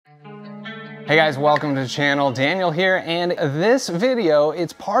Hey guys, welcome to the channel. Daniel here, and this video,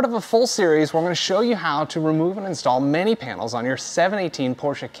 it's part of a full series where I'm going to show you how to remove and install many panels on your 718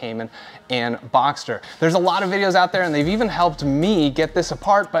 Porsche Cayman and Boxster. There's a lot of videos out there and they've even helped me get this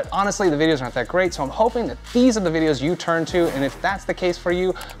apart, but honestly the videos aren't that great, so I'm hoping that these are the videos you turn to, and if that's the case for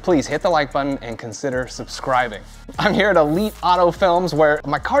you, please hit the like button and consider subscribing. I'm here at Elite Auto Films where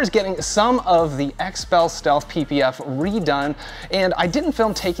my car is getting some of the XPEL Stealth PPF redone, and I didn't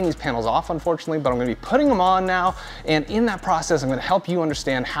film taking these panels off unfortunately, but I'm going to be putting them on now, and in that process I'm going to help you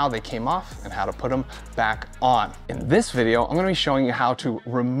understand how they came off and how to put them back on. In this video I'm going to be showing you how to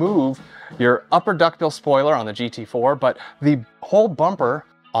remove your upper duckbill spoiler on the GT4, but the whole bumper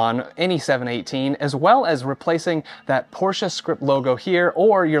on any 718, as well as replacing that Porsche script logo here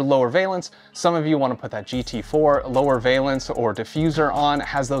or your lower valance. Some of you want to put that GT4 lower valance or diffuser on. It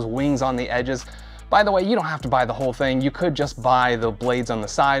has those wings on the edges. By the way, you don't have to buy the whole thing. You could just buy the blades on the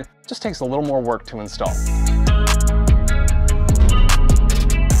side. It just takes a little more work to install.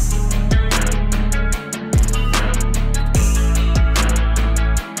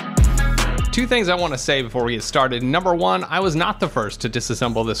 Two things I want to say before we get started. Number one, I was not the first to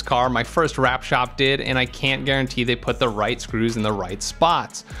disassemble this car. My first wrap shop did, and I can't guarantee they put the right screws in the right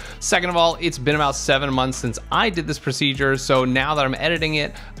spots. Second of all, it's been about 7 months since I did this procedure, so now that I'm editing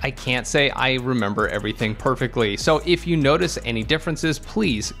it, I can't say I remember everything perfectly. So if you notice any differences,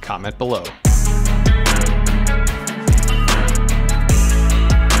 please comment below.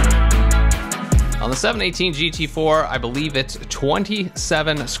 On the 718 GT4, I believe it's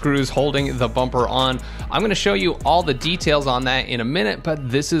 27 screws holding the bumper on. I'm gonna show you all the details on that in a minute, but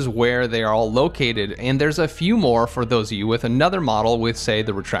this is where they are all located. And there's a few more for those of you with another model with, say,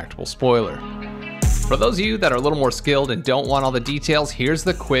 the retractable spoiler. For those of you that are a little more skilled and don't want all the details, here's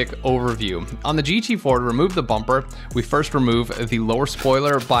the quick overview. On the GT4, to remove the bumper, we first remove the lower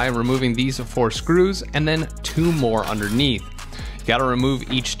spoiler by removing these 4 screws and then 2 more underneath. You gotta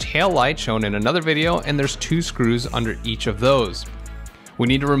remove each tail light shown in another video, and there's 2 screws under each of those. We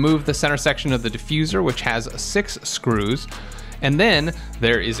need to remove the center section of the diffuser, which has 6 screws, and then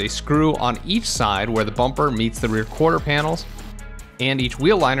there is a screw on each side where the bumper meets the rear quarter panels, and each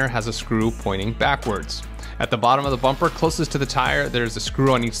wheel liner has a screw pointing backwards. At the bottom of the bumper, closest to the tire, there's a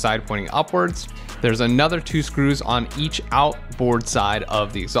screw on each side pointing upwards. There's another 2 screws on each outboard side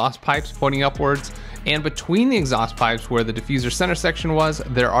of the exhaust pipes pointing upwards. And between the exhaust pipes where the diffuser center section was,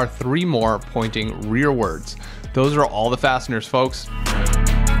 there are 3 more pointing rearwards. Those are all the fasteners, folks.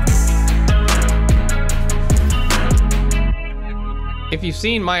 If you've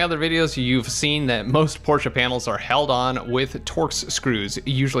seen my other videos, you've seen that most Porsche panels are held on with Torx screws,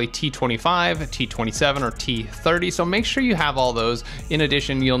 usually T25, T27, or T30, so make sure you have all those. In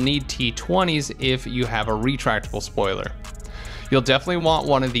addition, you'll need T20s if you have a retractable spoiler. You'll definitely want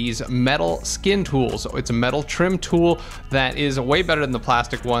one of these metal skin tools. It's a metal trim tool that is way better than the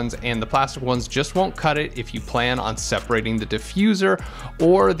plastic ones, and the plastic ones just won't cut it if you plan on separating the diffuser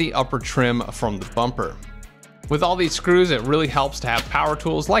or the upper trim from the bumper. With all these screws, it really helps to have power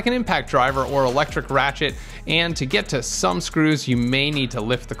tools like an impact driver or electric ratchet, and to get to some screws, you may need to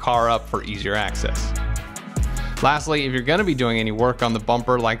lift the car up for easier access. Lastly, if you're going to be doing any work on the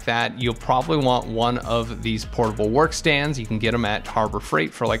bumper like that, you'll probably want one of these portable work stands. You can get them at Harbor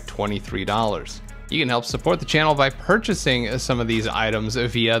Freight for like $23. You can help support the channel by purchasing some of these items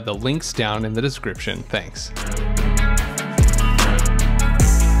via the links down in the description. Thanks.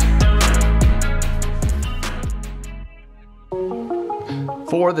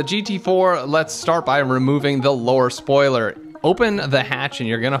 For the GT4, let's start by removing the lower spoiler. Open the hatch and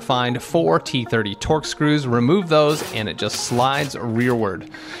you're gonna find 4 T30 Torx screws. Remove those and it just slides rearward.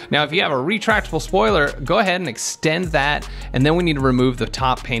 Now, if you have a retractable spoiler, go ahead and extend that, and then we need to remove the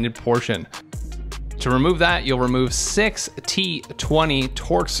top painted portion. To remove that, you'll remove 6 T20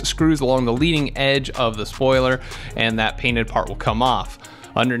 Torx screws along the leading edge of the spoiler, and that painted part will come off.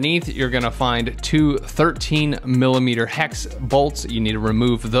 Underneath, you're gonna find 2 13mm hex bolts. You need to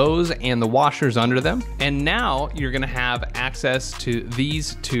remove those and the washers under them. And now you're gonna have access to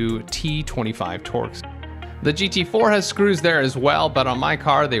these 2 T25 Torx. The GT4 has screws there as well, but on my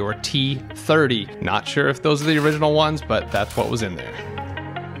car, they were T30. Not sure if those are the original ones, but that's what was in there.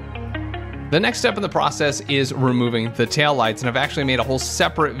 The next step in the process is removing the tail lights, and I've actually made a whole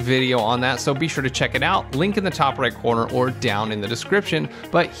separate video on that, so be sure to check it out. Link in the top right corner or down in the description,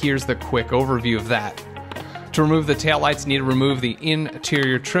 but here's the quick overview of that. To remove the tail lights, you need to remove the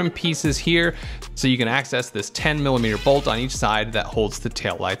interior trim pieces here, so you can access this 10mm bolt on each side that holds the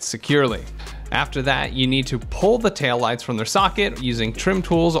tail lights securely. After that, you need to pull the taillights from their socket using trim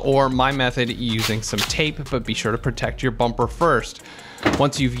tools, or my method, using some tape, but be sure to protect your bumper first.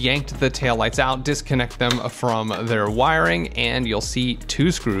 Once you've yanked the taillights out, disconnect them from their wiring and you'll see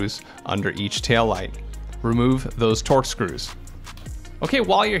 2 screws under each taillight. Remove those Torx screws. Okay,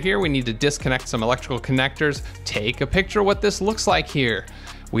 while you're here, we need to disconnect some electrical connectors. Take a picture of what this looks like here.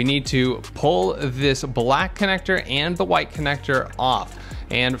 We need to pull this black connector and the white connector off.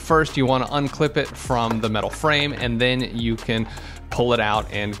 And first you want to unclip it from the metal frame, and then you can pull it out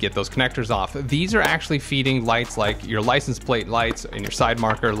and get those connectors off. These are actually feeding lights like your license plate lights and your side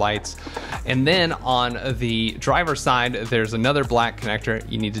marker lights. And then on the driver's side, there's another black connector.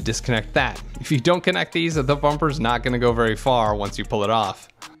 You need to disconnect that. If you don't connect these, the bumper's not going to go very far once you pull it off.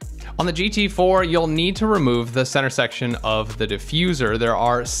 On the GT4, you'll need to remove the center section of the diffuser. There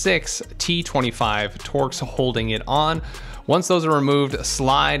are 6 T25 Torx holding it on. Once those are removed,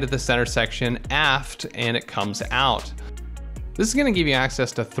 slide the center section aft and it comes out. This is going to give you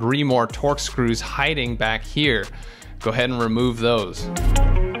access to 3 more Torx screws hiding back here. Go ahead and remove those.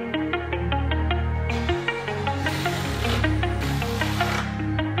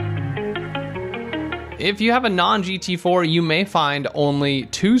 If you have a non-GT4, you may find only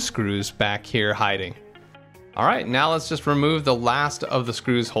 2 screws back here hiding. All right, now let's just remove the last of the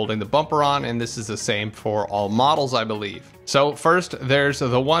screws holding the bumper on, and this is the same for all models, I believe. So first, there's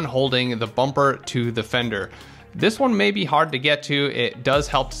the one holding the bumper to the fender. This one may be hard to get to. It does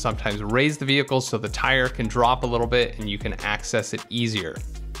help to sometimes raise the vehicle so the tire can drop a little bit and you can access it easier.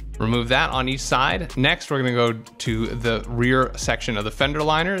 Remove that on each side. Next, we're gonna go to the rear section of the fender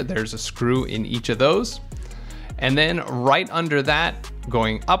liner. There's a screw in each of those. And then right under that,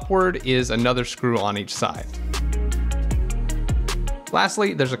 going upward, is another screw on each side.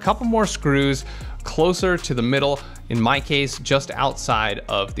 Lastly, there's a couple more screws closer to the middle, in my case, just outside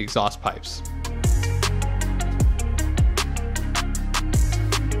of the exhaust pipes.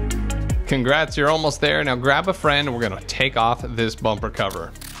 Congrats, you're almost there. Now grab a friend and we're gonna take off this bumper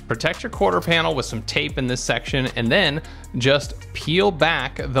cover. Protect your quarter panel with some tape in this section and then just peel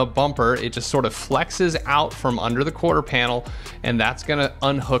back the bumper. It just sort of flexes out from under the quarter panel and that's gonna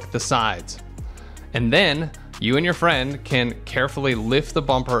unhook the sides. And then you and your friend can carefully lift the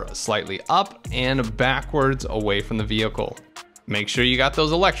bumper slightly up and backwards away from the vehicle. Make sure you got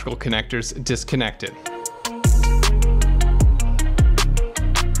those electrical connectors disconnected.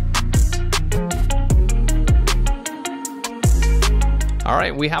 All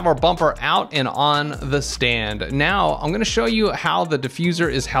right, we have our bumper out and on the stand. Now, I'm gonna show you how the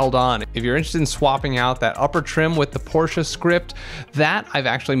diffuser is held on. If you're interested in swapping out that upper trim with the Porsche script, that I've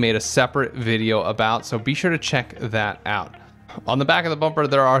actually made a separate video about, so be sure to check that out. On the back of the bumper,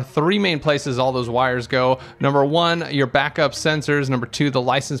 there are 3 main places all those wires go. Number 1, your backup sensors. Number 2, the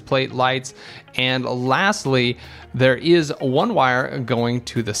license plate lights. And lastly, there is 1 wire going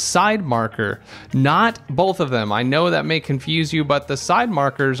to the side marker. Not both of them. I know that may confuse you, but the side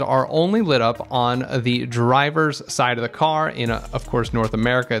markers are only lit up on the driver's side of the car. In, of course, North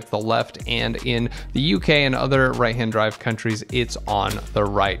America, it's the left, and in the UK and other right-hand drive countries, it's on the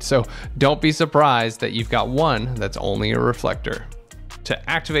right. So don't be surprised that you've got one that's only a reflector. To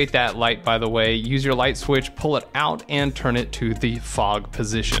activate that light, by the way, use your light switch, pull it out, and turn it to the fog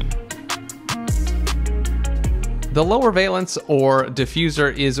position. The lower valance or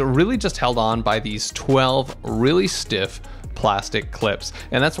diffuser is really just held on by these 12 really stiff plastic clips.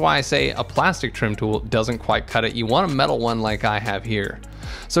 And that's why I say a plastic trim tool doesn't quite cut it. You want a metal one like I have here.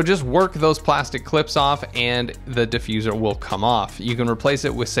 So just work those plastic clips off and the diffuser will come off. You can replace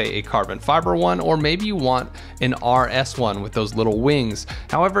it with, say, a carbon fiber one, or maybe you want an RS one with those little wings.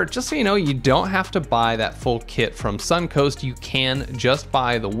 However, just so you know, you don't have to buy that full kit from Suncoast. You can just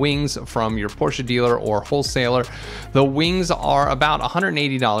buy the wings from your Porsche dealer or wholesaler. The wings are about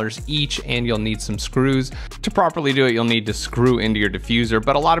 $180 each, and you'll need some screws. To properly do it, you'll need to screw into your diffuser,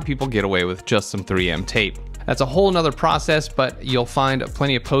 but a lot of people get away with just some 3M tape. That's a whole nother process, but you'll find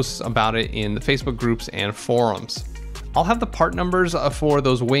plenty of posts about it in the Facebook groups and forums. I'll have the part numbers for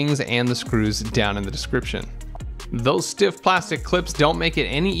those wings and the screws down in the description. Those stiff plastic clips don't make it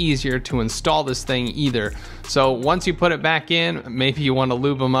any easier to install this thing either. So once you put it back in, maybe you want to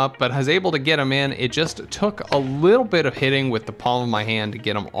lube them up, but I was able to get them in. It just took a little bit of hitting with the palm of my hand to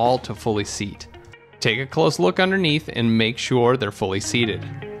get them all to fully seat. Take a close look underneath and make sure they're fully seated.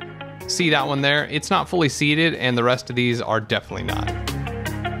 See that one there? It's not fully seated, and the rest of these are definitely not.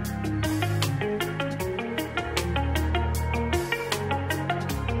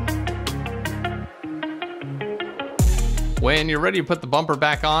 When you're ready to put the bumper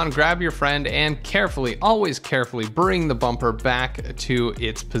back on, grab your friend and carefully, always carefully, bring the bumper back to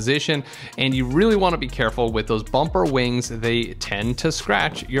its position. And you really want to be careful with those bumper wings. They tend to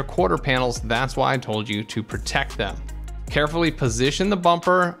scratch your quarter panels. That's why I told you to protect them. Carefully position the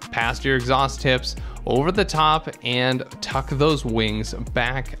bumper past your exhaust tips, over the top, and tuck those wings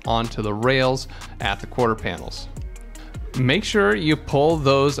back onto the rails at the quarter panels. Make sure you pull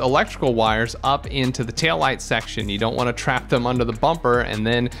those electrical wires up into the taillight section. You don't want to trap them under the bumper and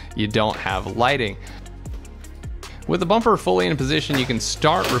then you don't have lighting. With the bumper fully in position, you can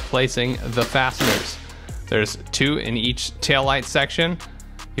start replacing the fasteners. There's 2 in each taillight section.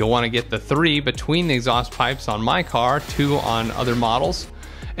 You'll want to get the 3 between the exhaust pipes on my car, 2 on other models,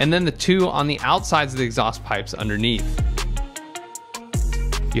 and then the 2 on the outsides of the exhaust pipes underneath.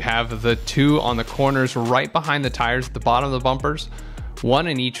 You have the 2 on the corners right behind the tires at the bottom of the bumpers, 1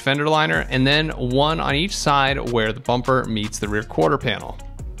 in each fender liner, and then 1 on each side where the bumper meets the rear quarter panel.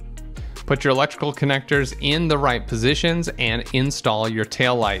 Put your electrical connectors in the right positions and install your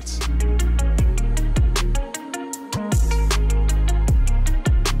tail lights.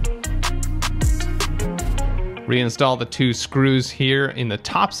 Reinstall the 2 screws here in the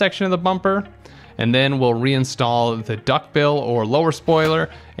top section of the bumper, and then we'll reinstall the duckbill or lower spoiler,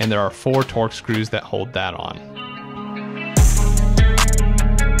 and there are 4 Torx screws that hold that on.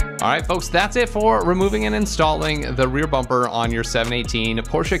 All right, folks, that's it for removing and installing the rear bumper on your 718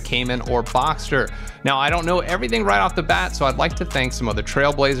 Porsche Cayman or Boxster. Now, I don't know everything right off the bat, so I'd like to thank some other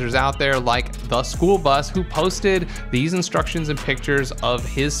trailblazers out there like The School Bus, who posted these instructions and pictures of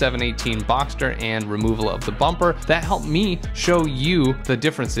his 718 Boxster and removal of the bumper. That helped me show you the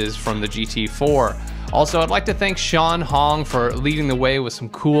differences from the GT4. Also, I'd like to thank Shawn Hong for leading the way with some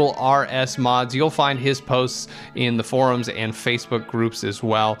cool RS mods. You'll find his posts in the forums and Facebook groups as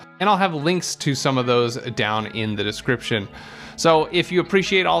well. And I'll have links to some of those down in the description. So if you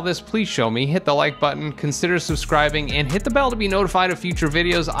appreciate all this, please show me. Hit the like button, consider subscribing, and hit the bell to be notified of future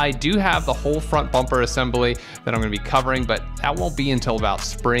videos. I do have the whole front bumper assembly that I'm going to be covering, but that won't be until about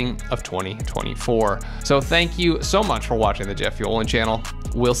spring of 2024. So thank you so much for watching the Jet Fuel channel.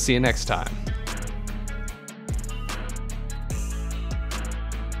 We'll see you next time.